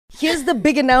Here's the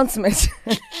big announcement.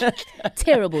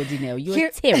 Terrible, Dino.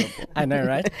 You're terrible. I know,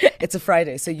 right? It's a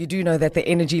Friday, so you do know that the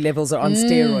energy levels are on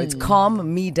steroids.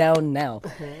 Calm me down now.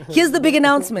 Here's the big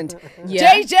announcement.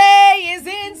 Yeah. JJ is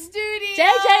in studio.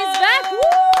 JJ's back. Woo!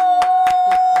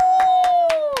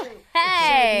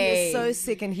 Hey. He is so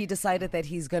sick, and he decided that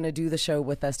he's going to do the show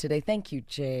with us today. Thank you,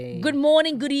 Jay. Good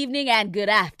morning, good evening, and good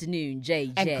afternoon,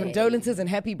 JJ. And condolences and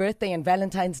happy birthday and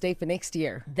Valentine's Day for next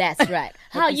year. That's right.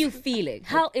 How are you feeling?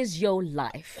 How is your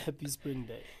life? Happy Spring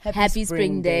Day. Happy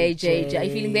Spring Day, JJ. Are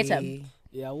you feeling better?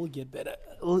 Yeah, we'll get better.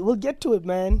 We'll get to it,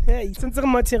 man. Hey,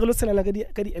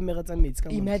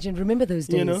 Imagine, remember those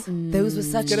days? You know? Those were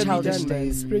such childish man.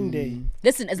 days. Spring Day.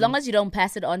 Listen, as long as you don't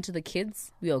pass it on to the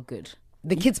kids, we are good.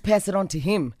 The kids pass it on to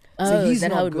him. Oh, so he's is that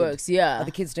not how it good. works? Yeah. Are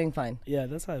the kids doing fine? Yeah,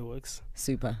 that's how it works.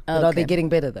 Super. But are they Okay. getting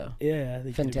better though? Yeah,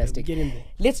 Fantastic. Get in there.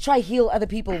 Let's try heal other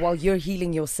people while you're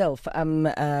healing yourself.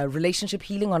 Relationship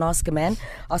healing on Ask a Man.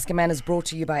 Ask a Man is brought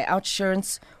to you by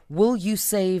Outsurance. Will you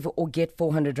save or get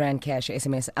 400 Rand cash?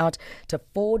 SMS out to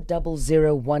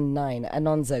 40019.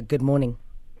 Anonza, good morning.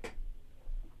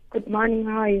 Good morning,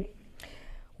 how are you?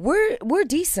 We're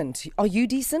decent. Are you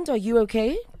decent? Are you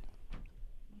okay?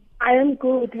 I am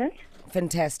good, eh?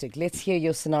 Fantastic. Let's hear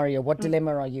your scenario. What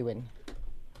dilemma are you in?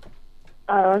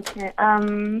 Okay.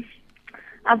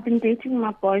 I've been dating my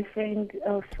boyfriend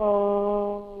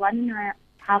for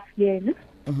 1.5 years.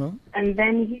 And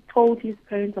then he told his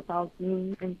parents about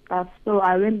me and stuff. So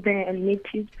I went there and met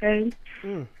his parents.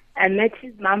 I met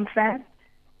his mom first.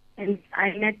 And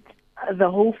I met the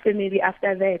whole family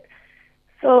after that.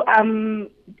 So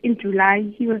in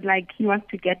July, he was like, he wants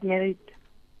to get married.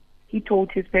 He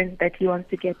told his parents that he wants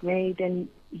to get married, and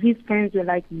his parents were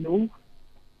like, no,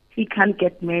 he can't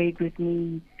get married with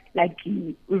me. Like,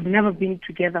 we've never been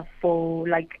together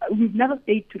we've never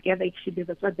stayed together, actually.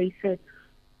 That's what they said.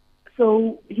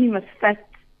 So he must first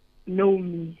know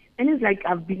me. And it's like,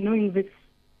 I've been knowing this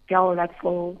girl, like,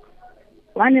 for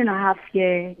 1.5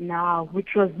 years now,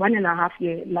 which was 1.5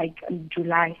 years, like, in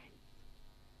July.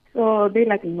 So they're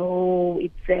like, no,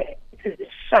 it's a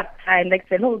short time, like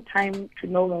it's a long time to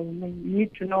know her. You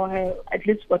need to know her at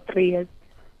least for 3 years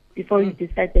before you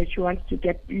decide that you want to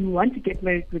get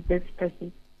married with this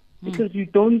person, because you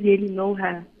don't really know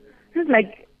her. It's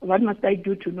like, what must I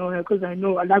do to know her? Because I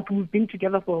know, like, we've been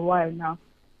together for a while now.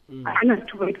 I have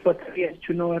to wait for 3 years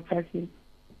to know a person.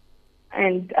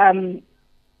 And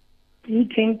he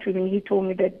came to me. He told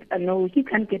me that no, he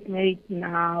can't get married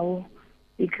now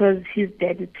because his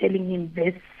dad is telling him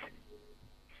this.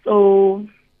 So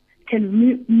can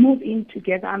we move in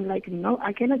together? I'm like, no,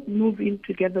 I cannot move in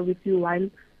together with you while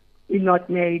we're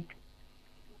not married.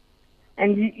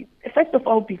 And first of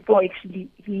all, before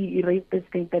actually he raised this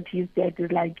thing that his dad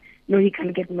is like, no, he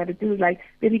can't get married. He was like,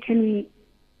 baby, can we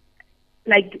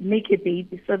like make a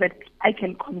baby so that I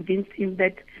can convince him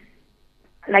that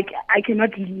like I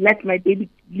cannot let my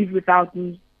baby live without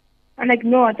me. I'm like,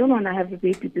 no, I don't want to have a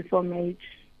baby before marriage.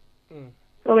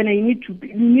 So when you need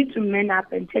to man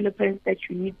up and tell your parents that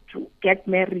you need to get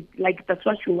married, like that's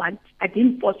what you want. I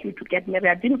didn't force you to get married.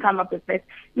 I didn't come up with that.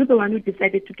 You're the one who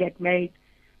decided to get married.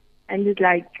 And he's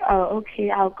like, oh,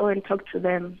 okay, I'll go and talk to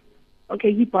them.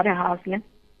 Okay, he bought a house, yeah?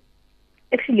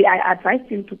 Actually, I advised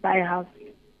him to buy a house.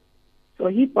 So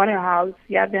he bought a house.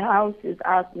 Yeah, the house is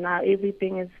out now.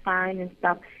 Everything is fine and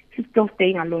stuff. He's still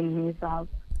staying alone in his house.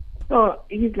 So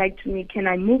he's like to me, can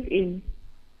I move in?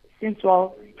 Since,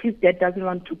 well, his dad doesn't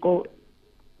want to go,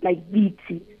 like,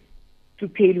 BT to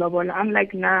pay lobola. I'm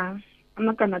like, nah, I'm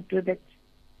not going to do that.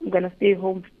 I'm going to stay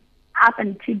home up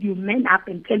until you man up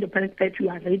and tell the parents that you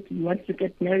are ready, you want to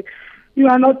get married. You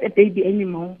are not a baby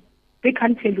anymore. They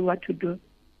can't tell you what to do.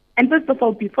 And first of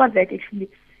all, before that, actually,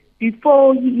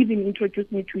 before he even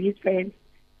introduced me to his parents,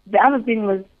 the other thing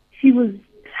was he was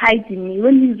hiding me.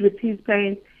 When he was with his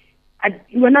parents,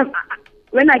 when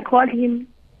I called him,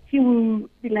 he will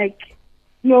be like,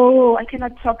 no, I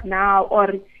cannot talk now.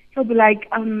 Or he'll be like,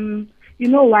 you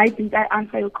know why didn't I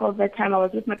answer your call that time I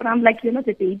was with my parents? I'm like, you're not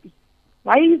a baby.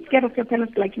 Why are you scared of your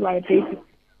parents like you are a baby?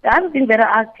 The other thing that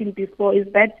I asked him before is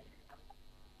that,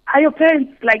 are your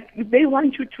parents, like, if they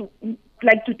want you to,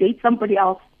 like, to date somebody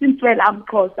else, since, well, of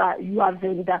course, you are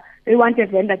vendor. They want a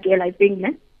vendor girl, I think,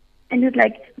 man. And he's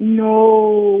like,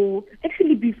 no.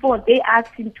 Actually, before, they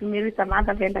asked him to marry some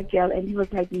other vendor girl, and he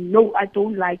was like, no, I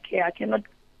don't like her. I cannot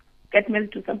get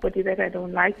married to somebody that I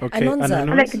don't like. Okay, Anonza.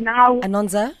 Like now,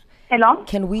 Anonza, hello?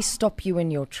 Can we stop you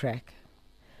in your track?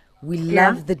 We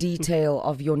love the detail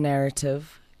of your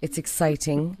narrative. It's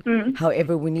exciting.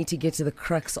 However, we need to get to the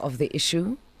crux of the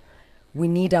issue. We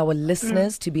need our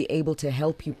listeners to be able to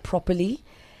help you properly.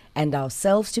 and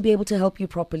ourselves to be able to help you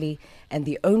properly. And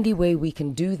the only way we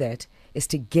can do that is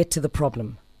to get to the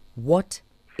problem. What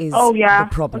is the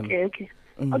problem? Okay,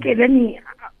 let me.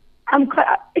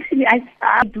 Actually,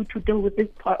 I do to deal with this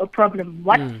problem.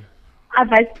 What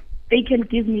advice they can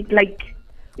give me, like,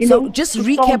 just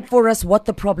recap for us what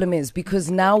the problem is,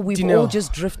 because now we've all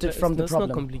just drifted from the problem.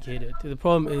 It's not complicated. The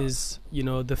problem is,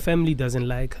 the family doesn't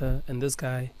like her, and this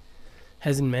guy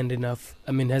hasn't manned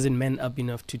up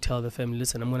enough to tell the family,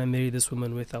 listen, I'm going to marry this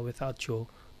woman with or without your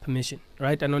permission.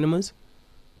 Right, Anonymous?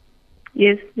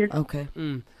 Yes. Okay.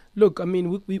 Look, I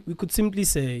mean, we could simply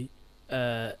say,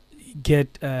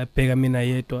 get Pegamina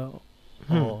Yetwa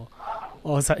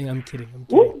or something. I'm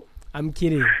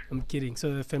kidding.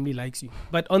 So the family likes you.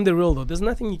 But on the real, though, there's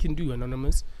nothing you can do,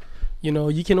 Anonymous.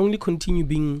 You can only continue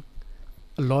being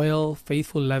a loyal,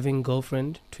 faithful, loving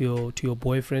girlfriend to your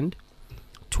boyfriend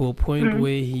to a point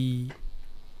where he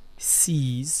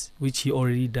sees, which he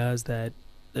already does, that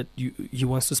he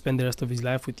wants to spend the rest of his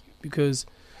life with you. Because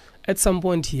at some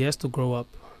point he has to grow up.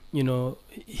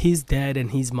 His dad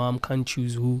and his mom can't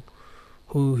choose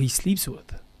who he sleeps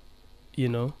with.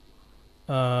 And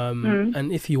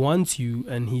if he wants you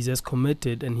and he's as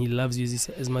committed and he loves you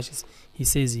as much as he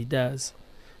says he does,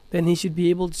 then he should be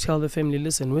able to tell the family,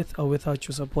 listen, with or without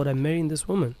your support, I'm marrying this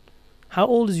woman. How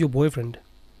old is your boyfriend?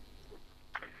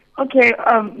 Okay,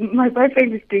 my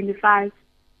boyfriend is 25.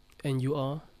 And you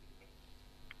are?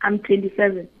 I'm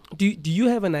 27. Do you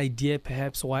have an idea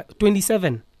perhaps why?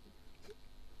 27?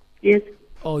 Yes.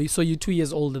 Oh, so you're 2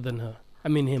 years older than her. I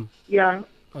mean him. Yeah.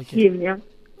 Okay. Him, yeah.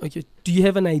 Okay. Do you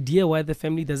have an idea why the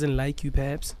family doesn't like you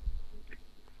perhaps?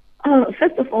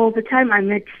 First of all, the time I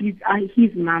met his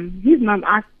mom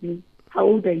asked me, how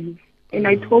old are you? And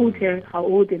I told her how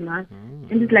old am I.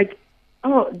 And it's like,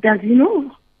 oh, does he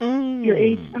know your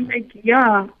age? I'm like,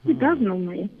 yeah, he does know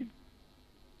my age.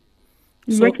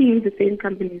 He's working in the same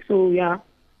company, so yeah,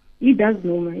 he does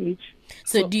know my age.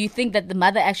 So do you think that the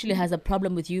mother actually has a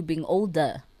problem with you being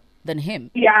older than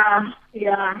him? Yeah.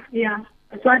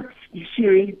 That's what she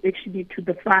raised actually to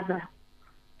the father,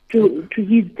 to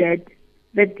his dad.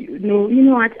 That you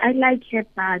know what, I like her,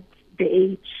 but the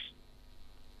age.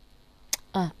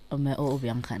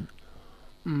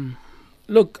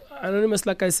 Look, Anonymous,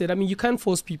 like I said, I mean, you can't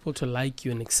force people to like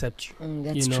you and accept you.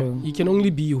 That's true. You can only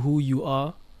be who you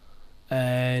are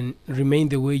and remain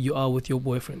the way you are with your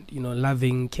boyfriend.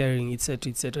 Loving, caring,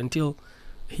 etc., until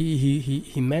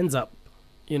he mans up.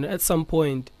 At some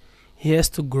point, he has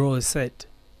to grow a set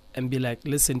and be like,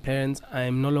 listen, parents, I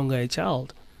am no longer a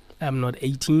child. I'm not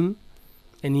 18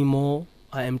 anymore.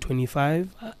 I am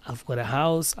 25. I've got a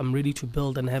house. I'm ready to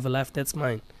build and have a life that's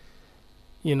mine.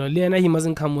 Leona, he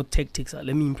mustn't come with tactics.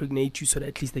 Let me impregnate you so that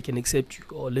at least they can accept you,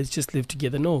 or let's just live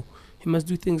together. No, he must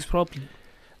do things properly.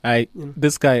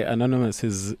 This guy, Anonymous,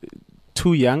 is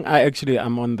too young.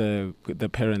 I'm on the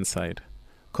parent side.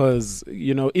 Because,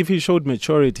 if he showed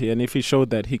maturity and if he showed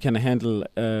that he can handle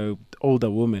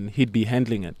older women, he'd be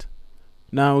handling it.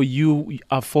 Now you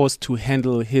are forced to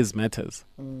handle his matters.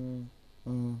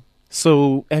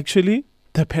 So actually,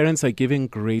 the parents are giving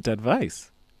great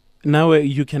advice. Now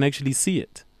you can actually see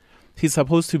it. He's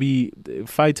supposed to be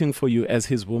fighting for you as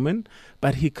his woman,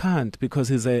 but he can't because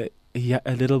he's a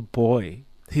little boy.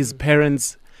 His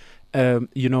parents are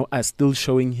still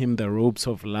showing him the ropes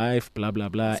of life, blah, blah,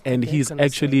 blah. And he's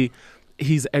actually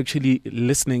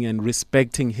listening and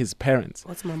respecting his parents.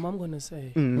 What's my mom going to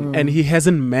say? And he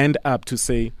hasn't manned up to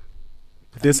say,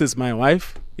 this is my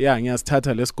wife. Yeah,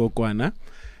 tata, let's go, Kwana.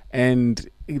 And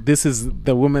this is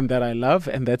the woman that I love,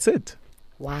 and that's it.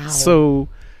 Wow. So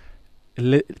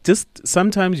just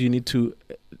sometimes you need to,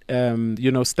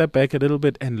 step back a little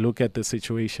bit and look at the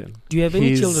situation. Do you have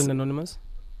any children, Anonymous?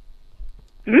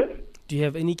 Do you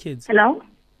have any kids? Hello?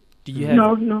 Do you have?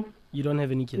 No. You don't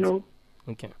have any kids? No.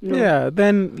 Okay. No. Yeah,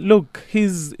 then look,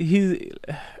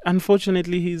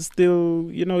 unfortunately he's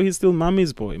still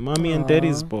mommy's boy, mommy and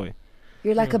daddy's boy.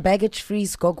 You're like a baggage-free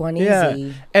Skogwanese.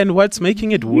 Yeah, and what's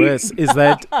making it worse is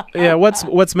that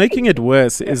what's making it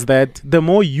worse is that the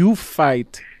more you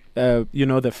fight,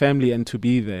 the family and to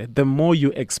be there, the more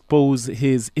you expose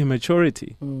his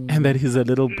immaturity and that he's a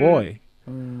little boy.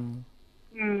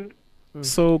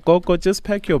 So Gogo, just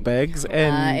pack your bags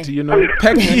and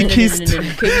pack ikist.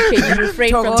 Can you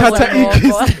refrain from Tata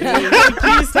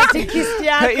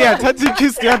Yeah, tata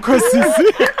ikist yakho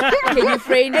sisi. Can you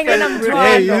refrain from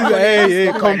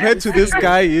Hey, compared to this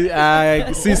guy,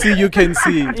 Sisi, you can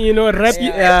see. Rap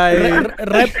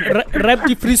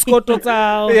the frisco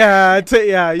total.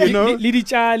 Lidi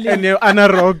Charlie. And your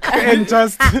Anarog and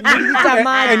just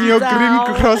and your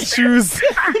green cross shoes.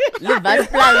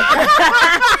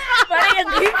 Running in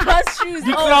green cross shoes.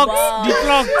 The Oh, clocks, wow. the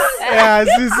clocks. Yeah,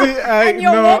 Sissy, And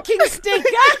your no. walking stick.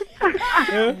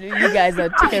 You guys are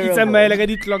It's a terrible. mile like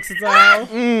the clocks. It's out.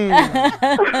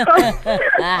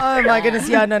 Oh my goodness.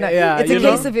 Yeah, no. Yeah, It's a you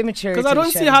know, case of immaturity. Because I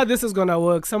don't see Shan. how this is gonna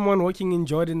work. Someone working in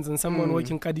Jordans and someone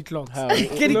working Caddy clocks.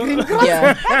 Getting No. green cross.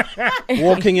 Yeah.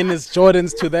 Walking in his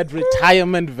Jordans to that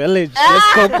retirement village.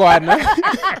 Let's go, Kwana.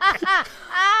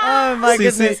 Oh my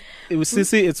goodness.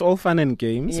 Sissy, it's all fun and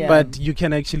games, Yeah. but you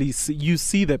can actually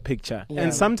see the picture. Yeah.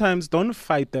 And sometimes don't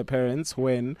fight the parents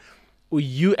when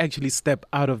you actually step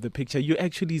out of the picture. You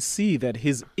actually see that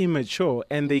he's immature,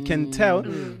 and they can tell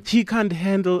he can't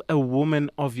handle a woman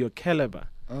of your caliber.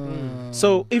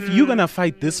 So if you're gonna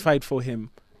fight this fight for him,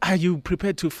 are you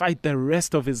prepared to fight the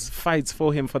rest of his fights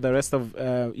for him for the rest of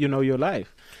your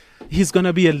life? He's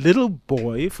gonna be a little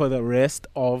boy for the rest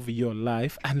of your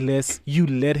life unless you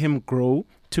let him grow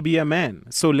to be a man.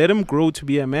 So let him grow to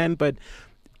be a man, but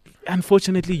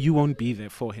unfortunately you won't be there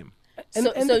for him.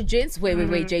 So, gents, wait,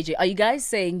 JJ. Are you guys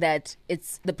saying that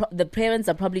it's the parents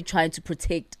are probably trying to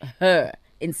protect her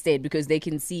instead because they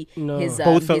can see No. his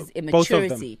Both of them.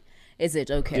 immaturity? Is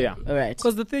it okay? Yeah. All right.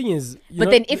 Because the thing is,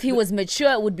 But then if he was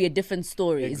mature, it would be a different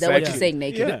story. Is that what you're Exactly. saying,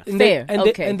 Naked? Yeah. and Fair. they, and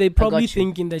okay. they I probably got you.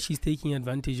 thinking that she's taking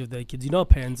advantage of their kids. You know how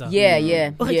parents are. Yeah,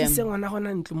 yeah, Okay, yeah. ke se ngwana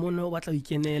gona ntlo mona, o batla ho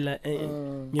ikenela, you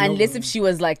know? Unless if she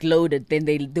was like loaded, then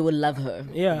they will love her.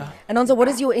 Yeah. Anonza, what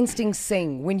is your instinct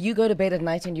saying when you go to bed at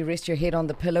night and you rest your head on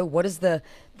the pillow? What is the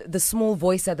small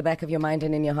voice at the back of your mind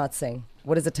and in your heart saying?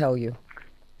 What does it tell you?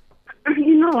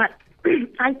 You know what?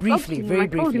 I Briefly, spoke to him. very I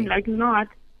told briefly. him, like, you know what?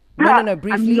 No,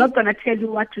 briefly. I'm not going to tell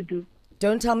you what to do.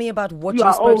 Don't tell me about what You you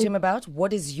are spoke to old. him about.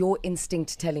 What is your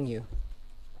instinct telling you?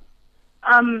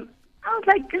 I was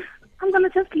like, I'm going to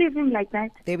just leave him like that.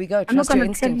 There we go. I'm not Trust your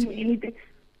going to tell instinct. him anything.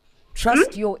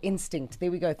 Trust your instinct. There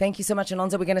we go. Thank you so much,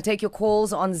 Alonzo. We're going to take your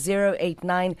calls on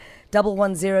 089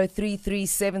 110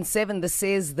 3377. This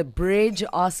is The Bridge.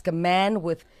 Ask a Man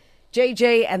with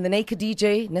JJ and the Naked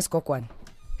DJ, Neskokwan.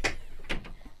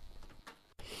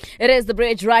 It is The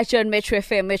Bridge right here on Metro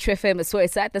FM. Metro FM is where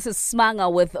it's at. This is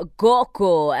Smanga with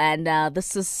Goko, and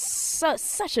this is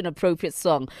such an appropriate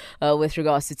song with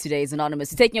regards to today's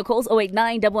Anonymous. You're taking your calls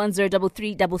 089 110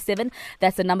 3377.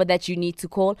 That's the number that you need to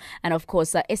call, and of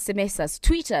course SMS us,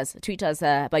 tweet us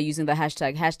by using the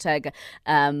hashtag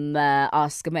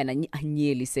Ask a Man. I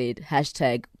nearly said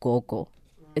hashtag Goko.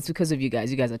 It's because of you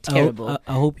guys. You guys are terrible.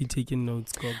 I hope you're taking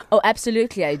notes, Gog. Oh,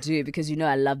 absolutely, I do, because you know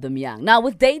I love them young. Now,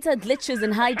 with data glitches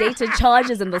and high data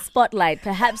charges in the spotlight,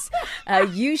 perhaps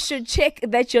you should check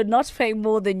that you're not paying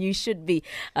more than you should be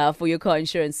for your car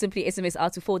insurance. Simply SMS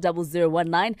out to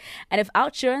 40019. And if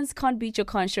OutSurance can't beat your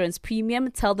car insurance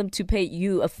premium, tell them to pay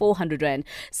you a 400 Rand.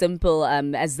 Simple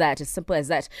as that. As simple as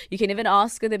that. You can even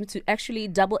ask them to actually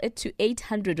double it to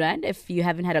 800 Rand if you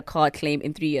haven't had a car claim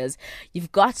in 3 years.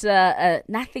 You've got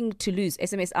nothing to lose.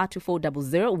 SMS out to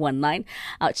 40019.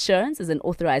 OutSurance is an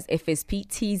authorized FSP.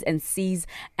 T's and C's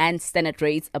and standard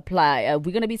rates apply.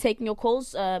 We're going to be taking your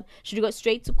calls. Should we go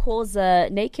straight to calls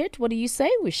naked? What do you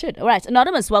say? We should. All right.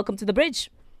 Anonymous, welcome to The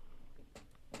Bridge.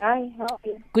 Hi, how are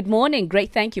you? Good morning.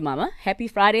 Great. Thank you, Mama. Happy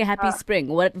Friday. Happy spring.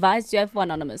 What advice do you have for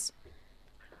Anonymous?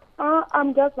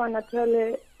 I'm just want to tell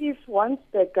her, if once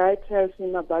the guy tells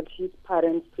him about his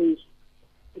parents' place,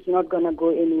 he's not going to go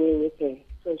anywhere with her.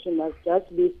 So she must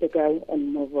just leave the guy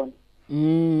and move on.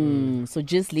 So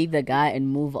just leave the guy and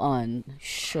move on.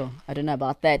 Sure. I don't know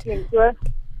about that. Since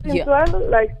Yeah. well,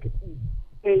 like,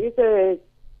 there is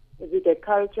is it a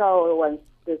culture or once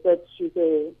they said she's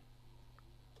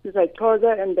a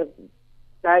toddler and the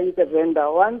guy is a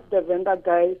vendor. Once the vendor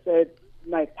guy said,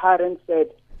 my parents said,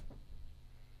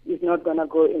 he's not going to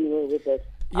go anywhere with it.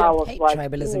 Yeah. I was Hey, watching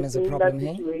tribalism is a in problem, that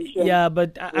hey? situation. Yeah,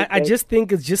 but I just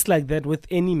think it's just like that with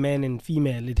any man and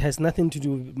female. It has nothing to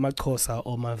do with Makosa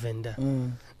or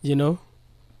Mavenda. You know?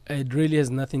 It really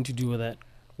has nothing to do with that.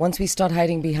 Once we start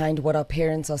hiding behind what our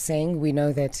parents are saying, we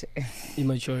know that,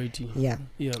 Immaturity. yeah.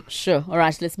 Yeah. Sure. All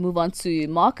right. Let's move on to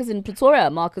Marcus in Pretoria.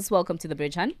 Marcus, welcome to The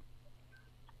Bridge, hon.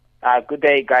 Good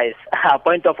day, guys.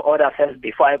 Point of order first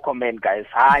before I comment, guys.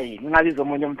 Hi,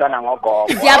 ngingabizomunye umntwana ngogogo.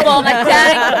 Siyabonga.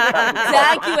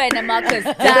 Thank you, Anna Marcus.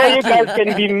 You Thank guys you.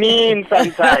 can be mean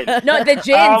sometimes. No, the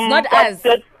gents, not but us.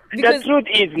 The Because- truth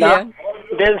is, now,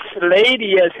 this lady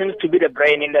here seems to be the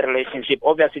brain in the relationship.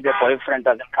 Obviously, the boyfriend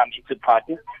doesn't come into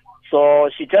party. So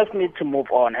she just needs to move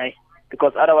on, hey?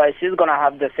 Because otherwise she's going to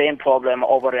have the same problem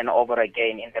over and over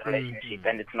again in the relationship,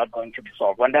 and it's not going to be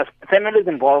solved. When there's families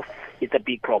involved, it's a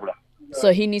big problem.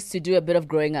 So he needs to do a bit of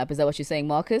growing up. Is that what you're saying,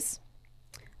 Marcus?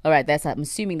 All right. I'm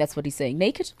assuming that's what he's saying.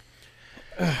 Naked?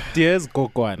 Dear's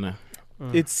Gokwana,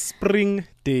 it's spring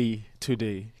day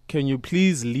today. can you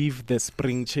please leave the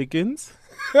spring chickens?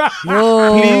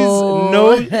 Oh. Please, no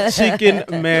chicken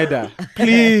murder.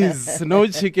 Please, no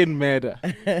chicken murder.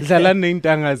 Dlala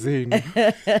neintanga zenu.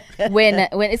 When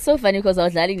it's so funny because I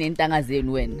was learning in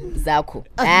Tangazin when Zako.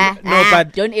 No,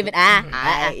 but don't even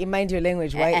Mind your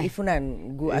language. Why if you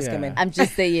go ask a man? I'm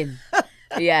just saying.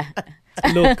 Yeah.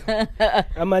 Look,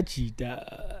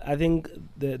 Amachita, I think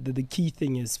the key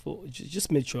thing is for just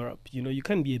mature up. You know, you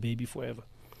can't be a baby forever.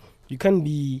 You can't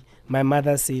be my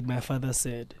mother said, my father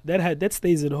said. That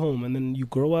stays at home, and then you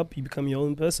grow up, you become your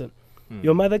own person.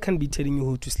 Your mother can't be telling you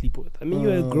who to sleep with. I mean,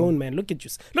 you're a grown man. Look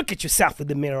at yourself in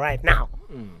the mirror right now.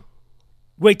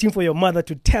 Waiting for your mother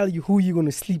to tell you who you're going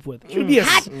to sleep with. You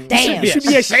should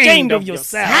be ashamed of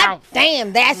yourself. Hot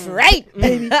damn, that's right.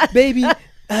 Baby,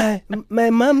 my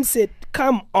mom said,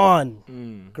 come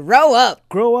on. Grow up.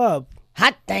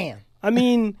 Hot damn. I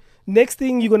mean, next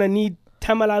thing you're going to need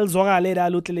tamalal zonga leda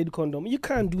lotled condom. You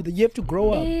can't do that. You have to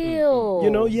grow up. Ew. You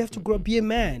know, you have to grow up, be a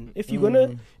man. If you're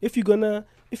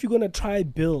gonna try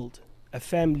build a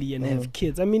family and have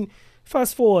kids. I mean,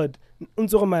 fast forward,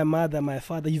 my mother, my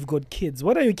father, you've got kids.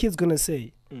 What are your kids gonna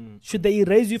say? Should they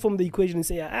erase you from the equation and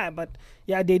say,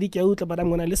 daddy, but I'm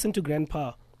gonna listen to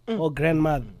grandpa or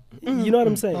grandmother? You know what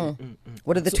I'm saying?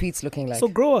 What are the tweets looking like? So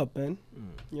grow up, man.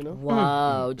 You know?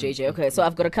 Wow, JJ. Okay, so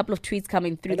I've got a couple of tweets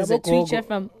coming through. There's a tweet here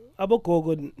from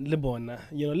Gogo Lebona.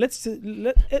 You know,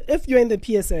 if you're in the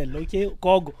PSL, okay,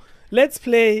 Gogo, let's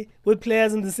play with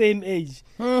players in the same age.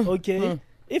 Okay?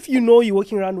 If you know you're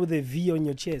walking around with a V on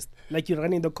your chest, like you're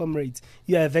running the comrades,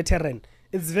 you're a veteran.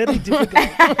 It's very difficult.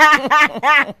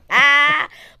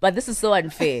 But this is so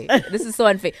unfair.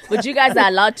 But you guys are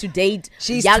allowed to date.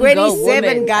 She's younger 27,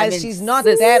 women. guys. I mean, she's not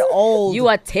sis, that old. You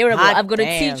are terrible. Hot I've got damn.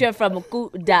 a teacher from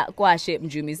Kwashe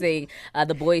Mjumi saying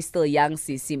the boy is still young.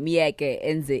 Sisi Mieke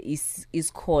Enze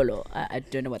is Kolo. I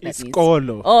don't know what that means.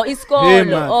 Iskolo. Oh, Iskolo.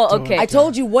 Hey, Oh, okay. I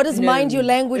told you, what is mind your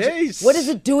language? Yes. What is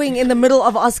it doing in the middle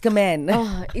of Oscar Man?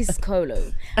 Oh,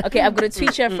 Iskolo. Okay, I've got a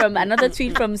tweet here from another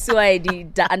tweet from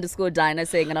Suaidi _Diner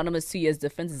saying anonymous 2 years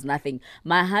difference is nothing.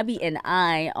 My hubby and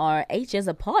I are 8 years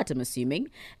apart, I'm assuming,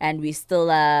 and we still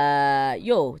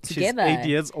together. She's 8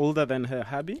 years older than her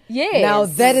hubby. Yes. Now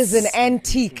that is an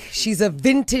antique. She's a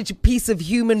vintage piece of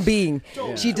human being.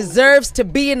 Yeah. She deserves to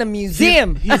be in a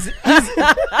museum. He's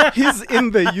in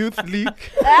the youth league.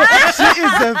 She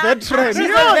is a veteran.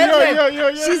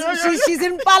 She's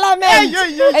in parliament.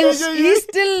 And he's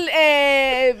still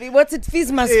what's it?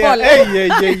 Fees must fall.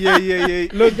 Yeah.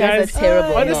 Look, guys guys, are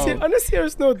terrible. On a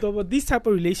serious note, though, but these type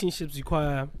of relationships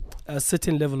require a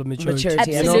certain level of maturity.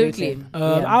 Absolutely.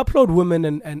 I applaud women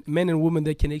and men and women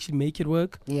that can actually make it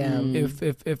work. Yeah.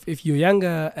 If you're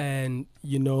younger and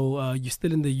you're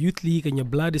still in the youth league and your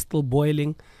blood is still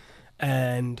boiling,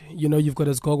 and you've got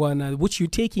a Sgogwana which you're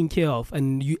taking care of,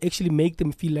 and you actually make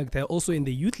them feel like they're also in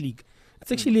the youth league,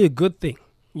 it's actually a good thing.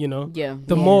 Yeah.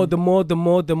 The more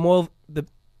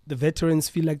the veterans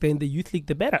feel like they're in the youth league,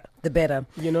 the better.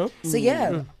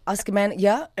 So Oscar Man,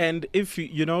 yeah. And if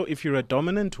if you're a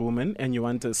dominant woman and you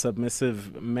want a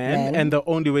submissive man, and the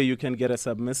only way you can get a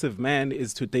submissive man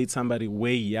is to date somebody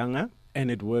way younger, and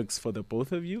it works for the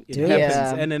both of you, it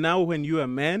happens. And then now when you're a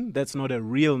man that's not a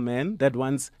real man, that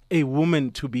wants a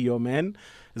woman to be your man,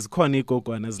 zikhona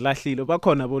igogwana zilahlile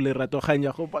bakhona bolerato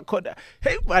khanyago bakhona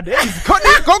hey man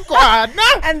zikhona igogwana.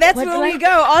 And that's where we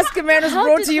go. Oscar Man is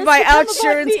brought to you by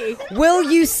Outsurance.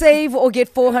 Will you save or get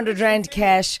 400 Rand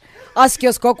cash? Ask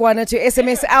your Skokwana to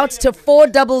SMS out to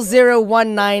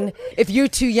 40019 if you're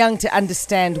too young to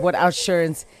understand what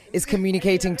Outsurance is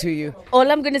communicating to you.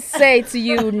 All I'm going to say to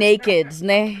you naked,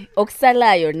 ne?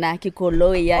 Oksalayo na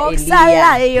kikoloya Elia.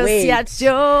 Oksalayo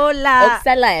siyajola.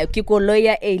 Oksalayo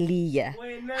kikoloya Elia.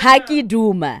 Haki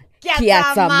duma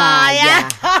kiatsamaya.